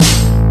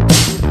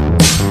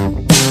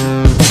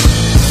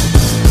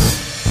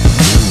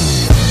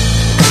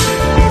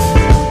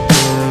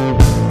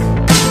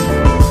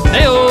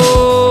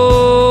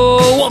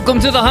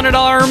to the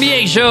 $100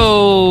 MBA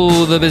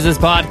Show, the business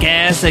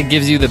podcast that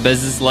gives you the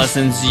business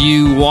lessons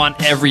you want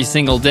every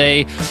single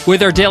day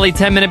with our daily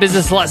 10-minute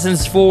business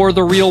lessons for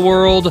the real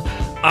world.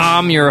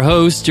 I'm your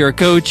host, your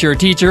coach, your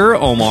teacher,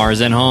 Omar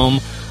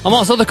Zenhom. I'm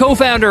also the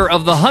co-founder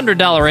of the $100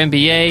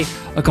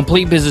 MBA, a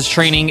complete business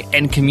training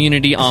and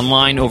community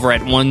online over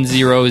at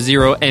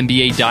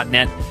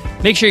 100mba.net.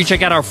 Make sure you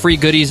check out our free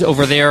goodies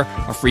over there,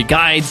 our free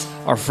guides,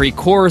 our free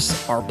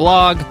course, our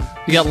blog.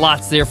 We got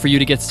lots there for you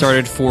to get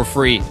started for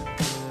free.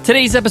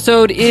 Today's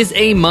episode is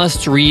a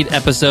must-read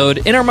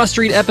episode. In our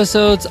must-read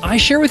episodes, I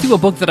share with you a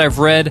book that I've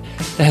read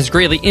that has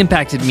greatly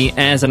impacted me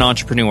as an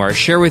entrepreneur. I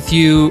share with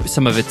you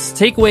some of its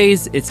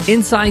takeaways, its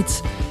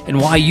insights, and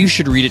why you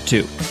should read it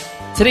too.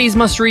 Today's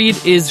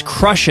must-read is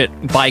Crush It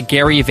by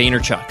Gary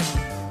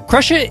Vaynerchuk.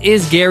 Crush It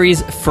is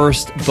Gary's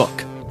first book.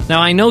 Now,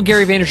 I know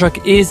Gary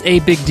Vaynerchuk is a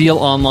big deal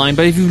online,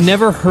 but if you've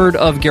never heard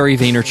of Gary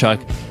Vaynerchuk,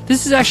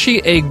 this is actually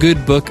a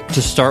good book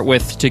to start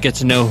with to get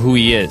to know who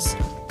he is.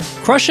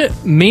 Crush It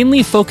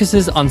mainly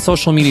focuses on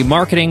social media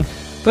marketing,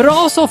 but it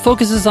also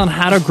focuses on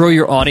how to grow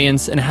your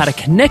audience and how to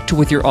connect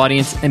with your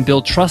audience and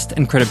build trust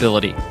and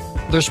credibility.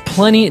 There's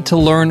plenty to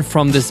learn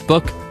from this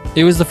book.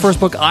 It was the first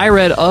book I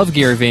read of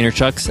Gary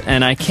Vaynerchuk's,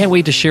 and I can't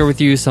wait to share with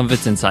you some of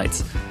its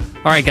insights.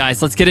 All right,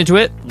 guys, let's get into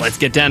it. Let's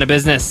get down to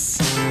business.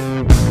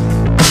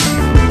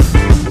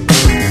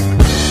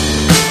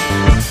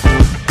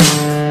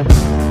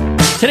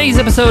 Today's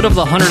episode of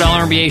the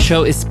 $100 MBA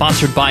Show is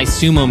sponsored by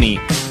SumoMe,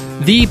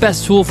 the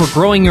best tool for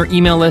growing your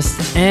email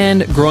list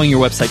and growing your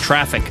website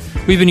traffic.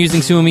 We've been using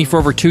SumoMe for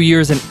over 2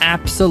 years and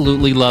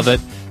absolutely love it.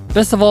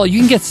 Best of all, you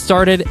can get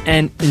started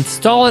and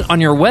install it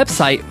on your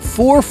website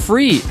for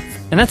free.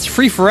 And that's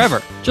free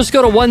forever. Just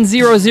go to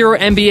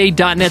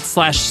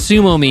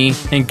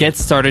 100mba.net/SumoMe and get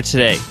started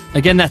today.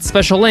 Again, that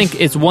special link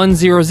is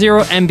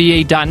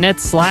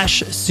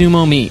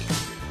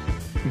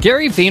 100mba.net/SumoMe.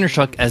 Gary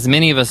Vaynerchuk, as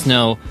many of us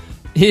know,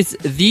 is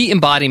the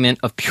embodiment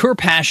of pure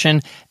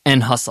passion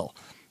and hustle.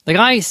 The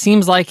guy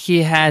seems like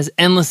he has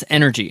endless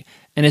energy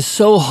and is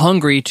so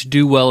hungry to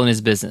do well in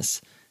his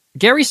business.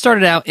 Gary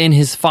started out in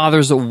his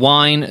father's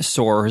wine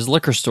store, his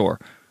liquor store,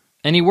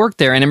 and he worked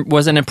there and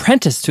was an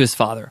apprentice to his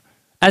father.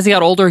 As he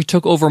got older, he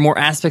took over more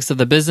aspects of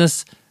the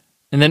business,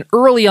 and then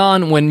early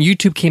on, when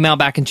YouTube came out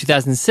back in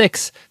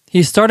 2006,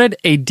 he started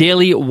a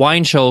daily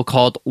wine show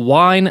called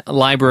Wine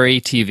Library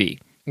TV,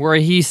 where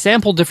he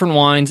sampled different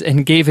wines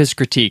and gave his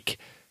critique.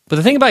 But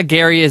the thing about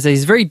Gary is that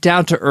he's very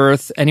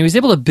down-to-earth, and he was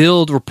able to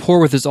build rapport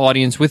with his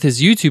audience with his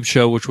YouTube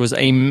show, which was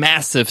a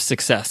massive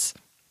success.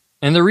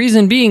 And the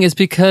reason being is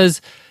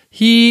because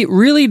he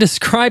really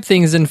described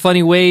things in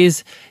funny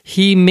ways.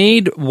 He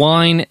made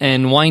wine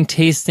and wine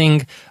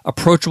tasting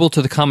approachable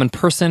to the common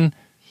person.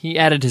 He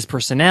added his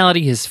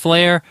personality, his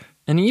flair,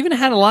 and he even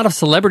had a lot of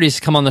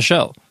celebrities come on the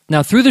show.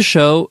 Now, through the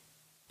show,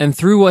 and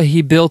through what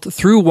he built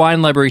through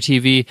Wine Library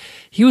TV,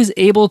 he was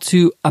able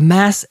to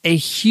amass a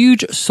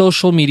huge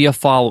social media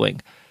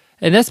following.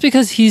 And that's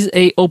because he's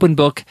an open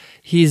book,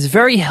 he's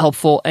very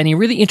helpful, and he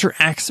really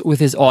interacts with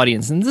his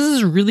audience. And this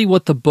is really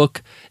what the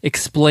book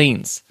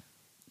explains.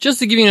 Just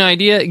to give you an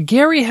idea,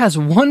 Gary has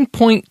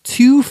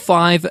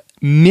 1.25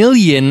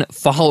 million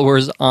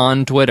followers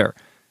on Twitter.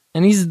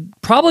 And he's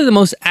probably the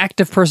most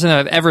active person that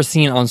I've ever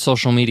seen on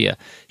social media.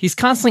 He's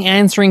constantly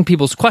answering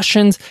people's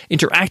questions,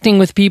 interacting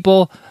with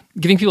people,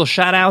 giving people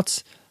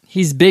shout-outs.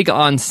 He's big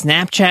on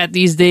Snapchat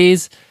these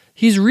days.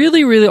 He's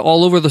really, really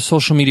all over the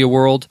social media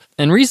world.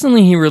 And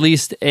recently he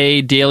released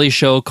a daily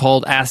show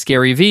called Ask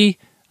Gary V.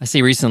 I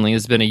say recently,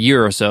 it's been a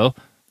year or so.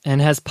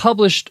 And has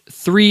published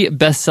 3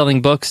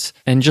 best-selling books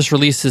and just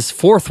released his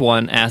 4th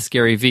one, Ask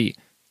Gary V.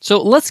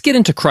 So let's get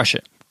into Crush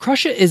It.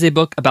 Crush It is a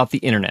book about the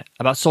internet,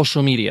 about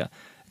social media.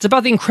 It's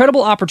about the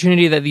incredible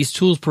opportunity that these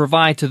tools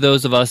provide to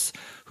those of us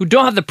who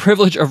don't have the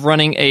privilege of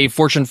running a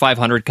Fortune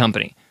 500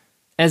 company.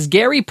 As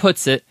Gary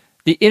puts it,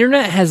 the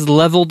internet has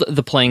leveled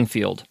the playing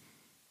field.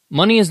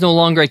 Money is no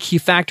longer a key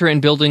factor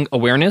in building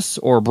awareness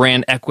or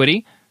brand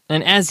equity.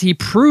 And as he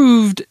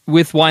proved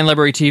with Wine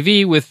Library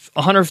TV, with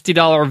a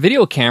 $150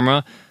 video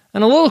camera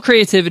and a little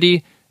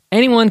creativity,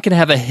 anyone can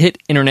have a hit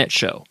internet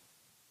show.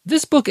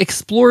 This book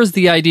explores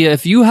the idea,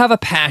 if you have a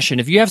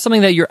passion, if you have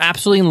something that you're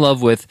absolutely in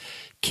love with,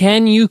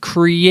 can you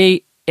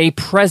create a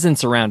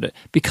presence around it,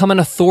 become an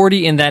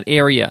authority in that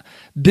area,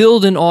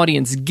 build an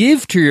audience,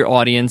 give to your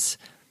audience,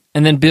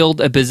 and then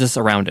build a business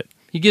around it.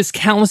 He gives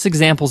countless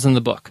examples in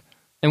the book.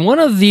 And one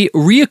of the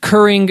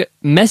reoccurring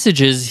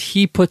messages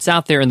he puts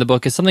out there in the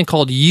book is something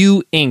called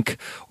You Inc.,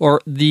 or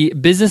the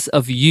business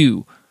of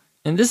you.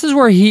 And this is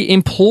where he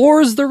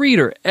implores the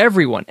reader,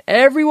 everyone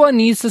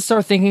needs to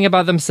start thinking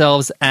about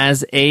themselves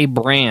as a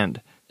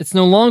brand. It's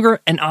no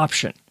longer an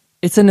option.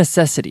 It's a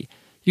necessity.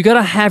 You got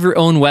to have your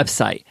own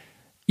website.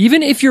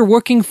 Even if you're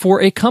working for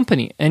a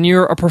company and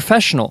you're a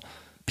professional,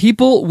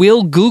 people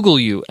will Google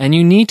you, and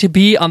you need to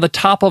be on the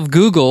top of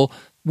Google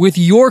with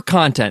your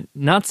content,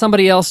 not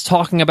somebody else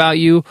talking about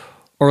you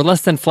or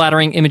less than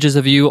flattering images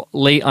of you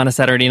late on a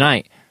Saturday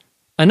night.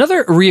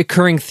 Another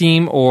reoccurring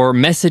theme or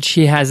message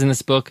he has in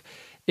this book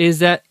is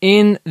that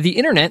in the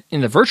internet,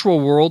 in the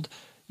virtual world,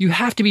 you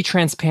have to be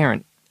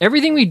transparent.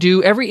 Everything we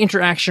do, every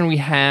interaction we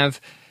have,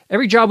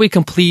 every job we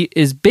complete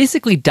is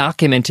basically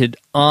documented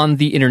on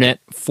the internet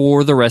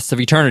for the rest of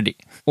eternity,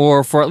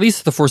 or for at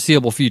least the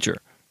foreseeable future.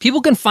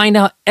 People can find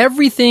out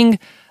everything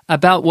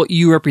about what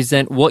you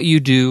represent, what you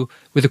do,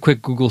 with a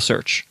quick Google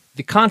search.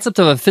 The concept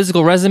of a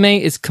physical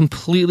resume is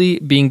completely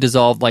being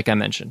dissolved, like I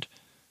mentioned.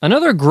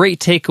 Another great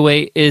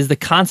takeaway is the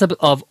concept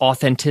of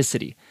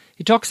authenticity.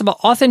 He talks about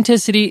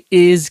authenticity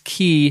is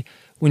key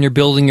when you're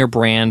building your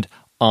brand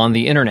on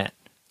the internet.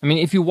 I mean,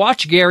 if you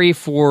watch Gary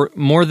for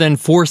more than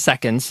 4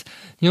 seconds,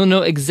 you'll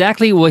know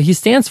exactly what he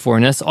stands for,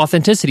 and that's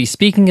authenticity,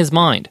 speaking his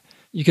mind.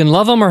 You can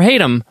love him or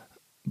hate him,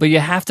 but you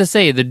have to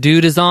say the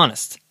dude is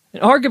honest.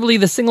 And arguably,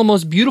 the single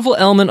most beautiful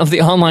element of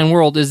the online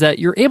world is that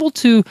you're able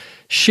to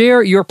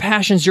share your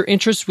passions, your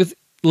interests with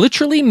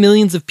literally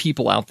millions of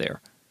people out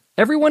there.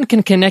 Everyone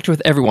can connect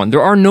with everyone.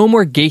 There are no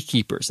more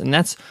gatekeepers, and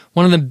that's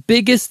one of the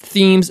biggest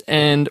themes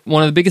and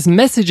one of the biggest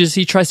messages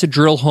he tries to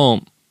drill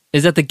home,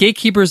 is that the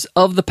gatekeepers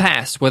of the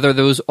past, whether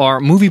those are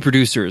movie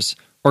producers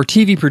or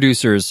TV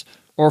producers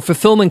or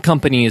fulfillment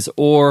companies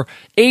or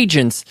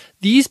agents,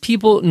 these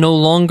people no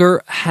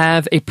longer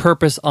have a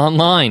purpose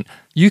online.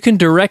 You can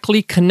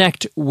directly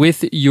connect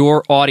with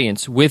your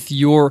audience, with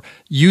your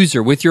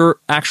user, with your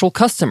actual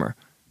customer.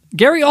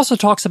 Gary also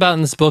talks about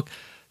in this book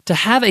to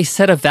have a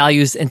set of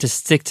values and to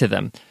stick to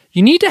them.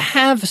 You need to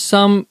have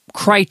some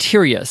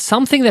criteria,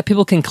 something that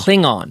people can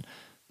cling on.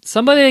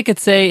 Somebody that could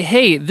say,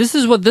 hey, this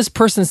is what this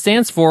person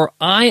stands for.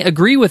 I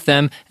agree with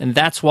them, and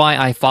that's why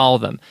I follow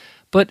them.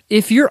 But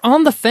if you're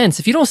on the fence,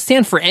 if you don't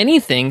stand for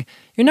anything,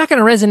 you're not going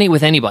to resonate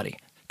with anybody,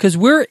 because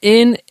we're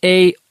in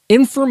a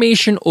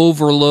information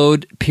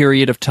overload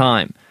period of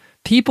time.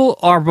 People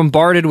are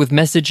bombarded with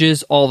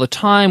messages all the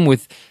time,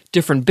 with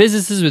different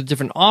businesses, with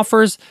different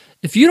offers.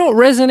 If you don't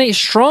resonate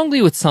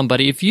strongly with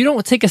somebody, if you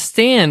don't take a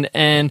stand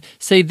and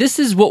say, this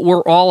is what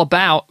we're all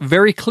about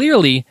very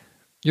clearly,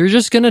 you're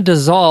just going to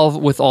dissolve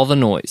with all the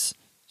noise.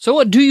 So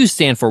what do you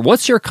stand for?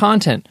 What's your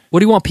content? What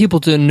do you want people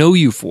to know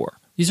you for?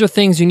 These are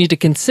things you need to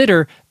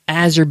consider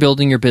as you're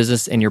building your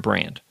business and your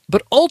brand.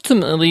 But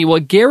ultimately,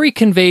 what Gary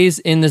conveys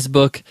in this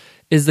book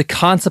is the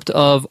concept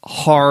of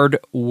hard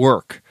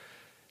work.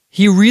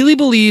 He really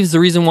believes the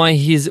reason why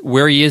he's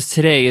where he is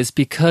today is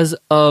because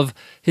of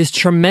his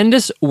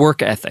tremendous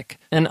work ethic.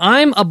 And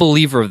I'm a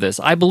believer of this.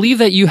 I believe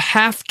that you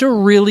have to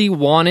really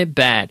want it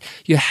bad.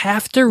 You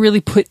have to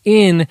really put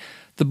in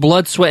the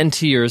blood, sweat, and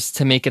tears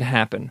to make it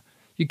happen.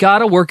 You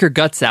gotta work your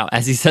guts out,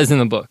 as he says in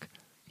the book.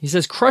 He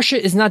says, Crush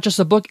It is not just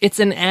a book, it's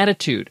an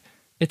attitude.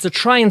 It's a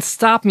try and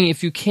stop me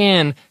if you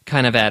can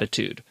kind of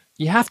attitude.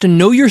 You have to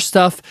know your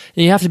stuff,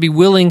 and you have to be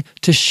willing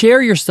to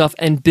share your stuff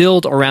and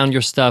build around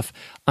your stuff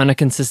on a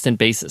consistent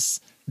basis.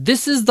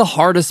 This is the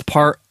hardest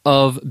part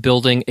of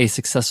building a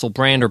successful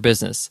brand or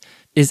business,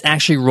 is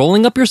actually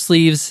rolling up your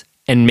sleeves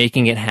and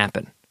making it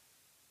happen.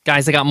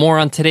 Guys, I got more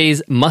on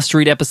today's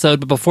must-read episode,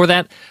 but before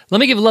that,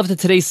 let me give love to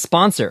today's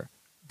sponsor,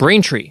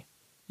 Braintree.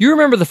 You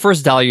remember the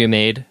first dollar you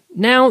made.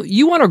 Now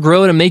you want to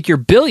grow to make your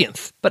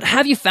billionth, but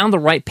have you found the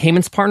right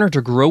payments partner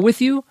to grow with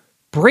you?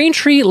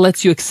 Braintree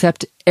lets you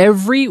accept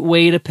every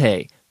way to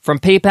pay, from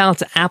PayPal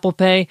to Apple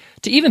Pay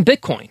to even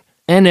Bitcoin,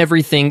 and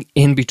everything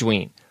in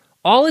between.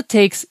 All it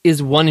takes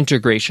is one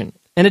integration,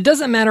 and it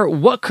doesn't matter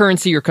what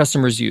currency your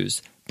customers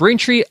use.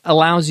 Braintree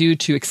allows you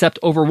to accept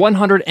over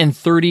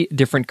 130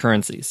 different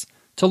currencies.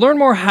 To learn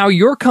more how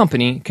your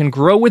company can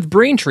grow with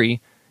Braintree,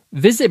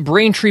 visit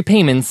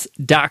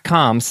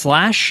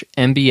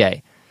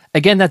BraintreePayments.com/MBA.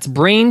 Again, that's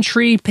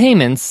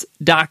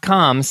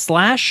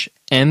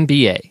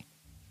BraintreePayments.com/MBA.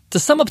 To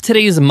sum up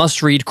today's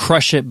must-read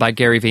Crush It by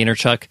Gary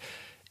Vaynerchuk,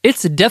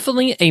 it's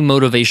definitely a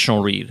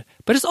motivational read,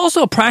 but it's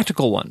also a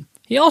practical one.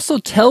 He also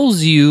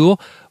tells you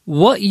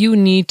what you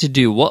need to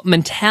do, what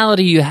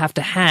mentality you have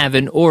to have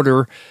in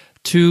order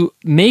to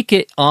make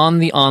it on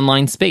the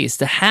online space,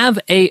 to have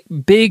a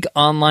big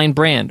online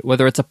brand,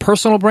 whether it's a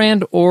personal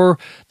brand or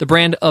the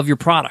brand of your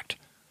product.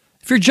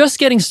 If you're just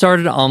getting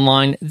started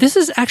online, this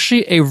is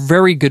actually a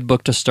very good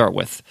book to start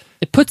with.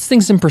 It puts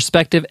things in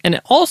perspective, and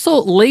it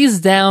also lays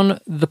down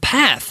the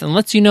path and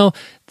lets you know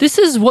this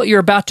is what you're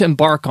about to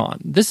embark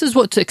on. This is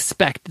what to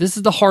expect. This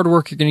is the hard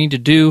work you're going to need to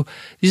do.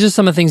 These are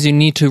some of the things you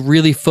need to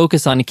really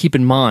focus on and keep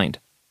in mind.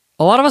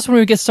 A lot of us, when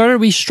we get started,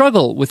 we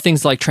struggle with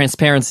things like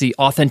transparency,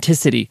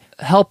 authenticity,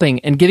 helping,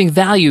 and giving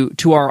value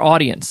to our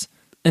audience.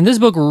 And this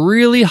book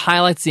really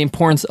highlights the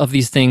importance of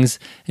these things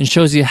and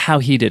shows you how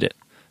he did it.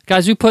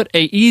 Guys, we put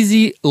an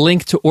easy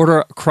link to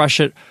order Crush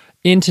It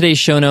in today's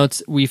show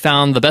notes. We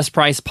found the best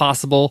price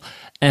possible,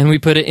 and we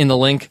put it in the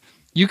link.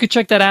 You could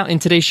check that out in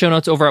today's show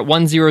notes over at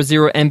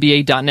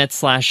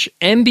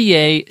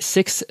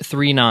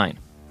 100mba.net/MBA639.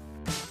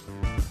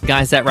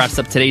 Guys, that wraps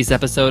up today's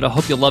episode. I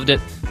hope you loved it.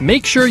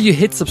 Make sure you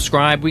hit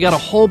subscribe. We got a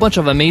whole bunch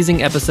of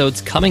amazing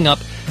episodes coming up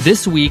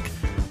this week.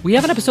 We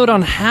have an episode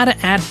on how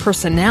to add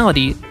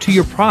personality to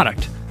your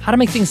product, how to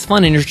make things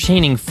fun and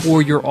entertaining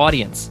for your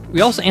audience. We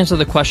also answer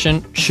the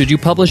question, should you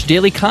publish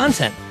daily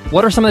content?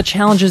 What are some of the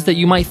challenges that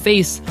you might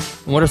face,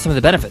 and what are some of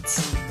the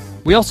benefits?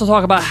 We also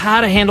talk about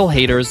how to handle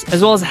haters,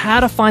 as well as how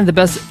to find the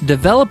best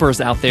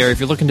developers out there if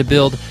you're looking to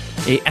build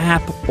an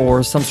app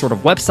or some sort of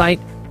website.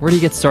 Where do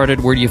you get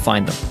started? Where do you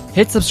find them?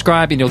 Hit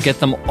subscribe and you'll get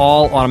them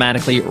all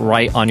automatically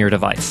right on your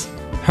device.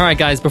 All right,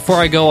 guys, before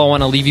I go, I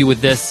want to leave you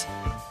with this.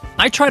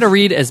 I try to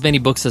read as many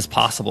books as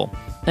possible,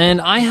 and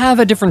I have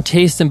a different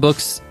taste in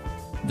books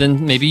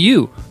than maybe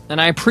you.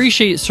 And I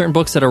appreciate certain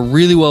books that are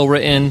really well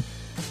written,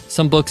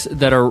 some books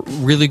that are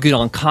really good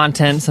on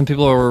content. Some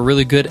people are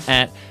really good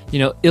at,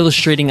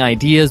 illustrating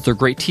ideas. They're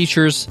great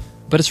teachers.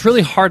 But it's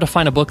really hard to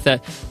find a book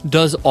that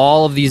does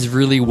all of these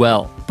really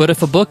well. But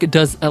if a book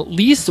does at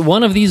least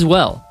one of these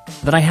well,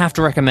 then I have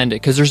to recommend it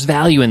because there's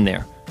value in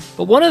there.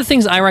 But one of the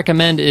things I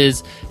recommend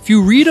is if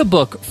you read a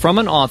book from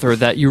an author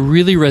that you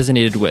really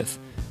resonated with,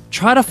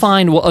 try to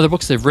find what other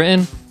books they've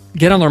written,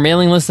 get on their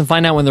mailing list and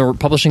find out when they're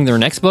publishing their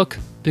next book,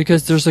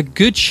 because there's a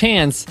good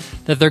chance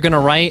that they're going to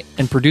write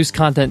and produce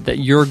content that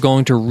you're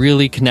going to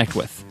really connect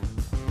with.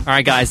 All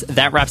right, guys,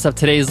 that wraps up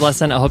today's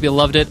lesson. I hope you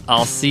loved it.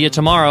 I'll see you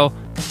tomorrow.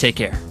 Take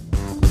care.